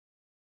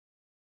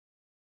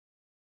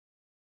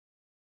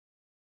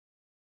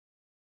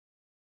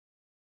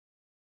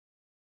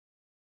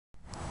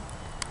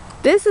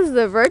This is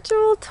the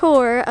virtual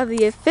tour of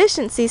the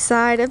efficiency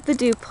side of the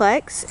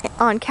duplex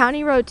on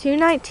County Road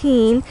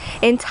 219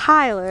 in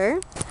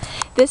Tyler.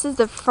 This is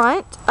the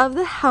front of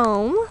the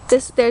home.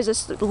 There's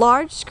a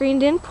large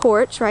screened-in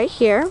porch right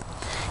here.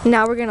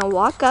 Now we're going to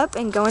walk up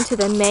and go into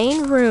the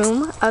main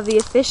room of the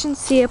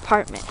efficiency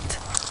apartment.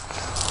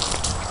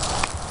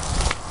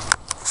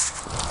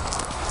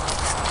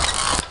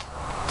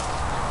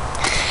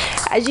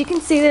 As you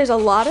can see, there's a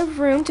lot of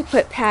room to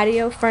put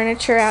patio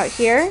furniture out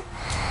here.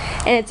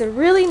 And it's a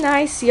really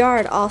nice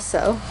yard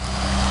also.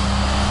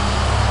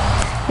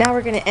 Now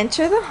we're going to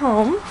enter the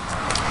home.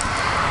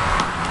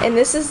 And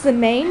this is the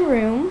main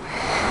room.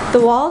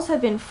 The walls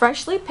have been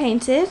freshly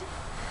painted.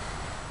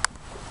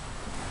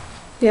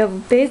 We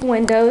have big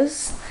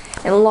windows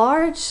and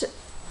large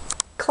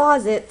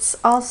closets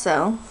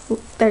also.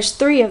 There's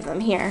 3 of them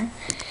here.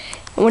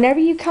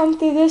 Whenever you come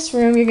through this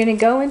room, you're going to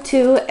go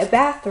into a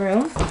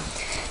bathroom.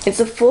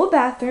 It's a full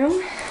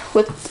bathroom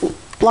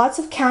with lots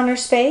of counter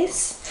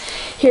space.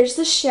 Here's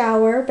the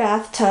shower,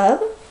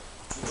 bathtub.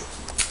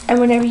 And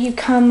whenever you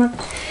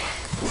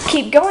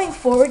keep going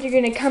forward, you're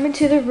going to come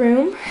into the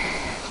room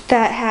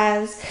that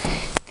has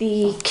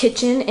the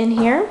kitchen in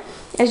here.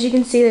 As you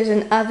can see, there's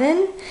an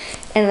oven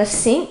and a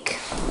sink.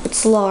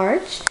 It's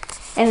large.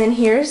 And then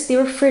here's the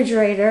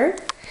refrigerator.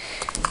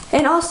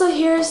 And also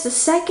here's the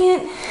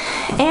second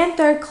and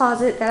third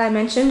closet that I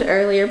mentioned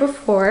earlier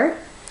before.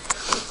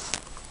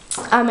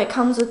 It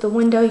comes with the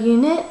window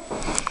unit.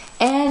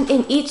 And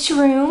in each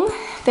room,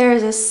 there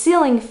is a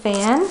ceiling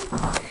fan,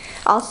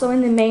 also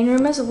in the main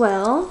room as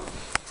well.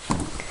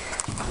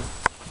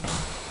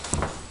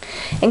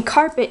 And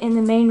carpet in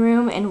the main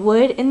room and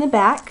wood in the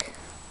back.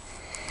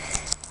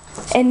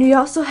 And we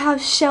also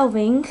have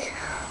shelving.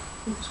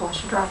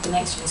 Washer dryer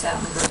connections out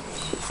in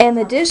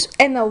the garage.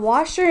 And the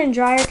washer and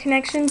dryer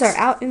connections are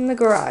out in the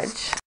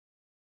garage.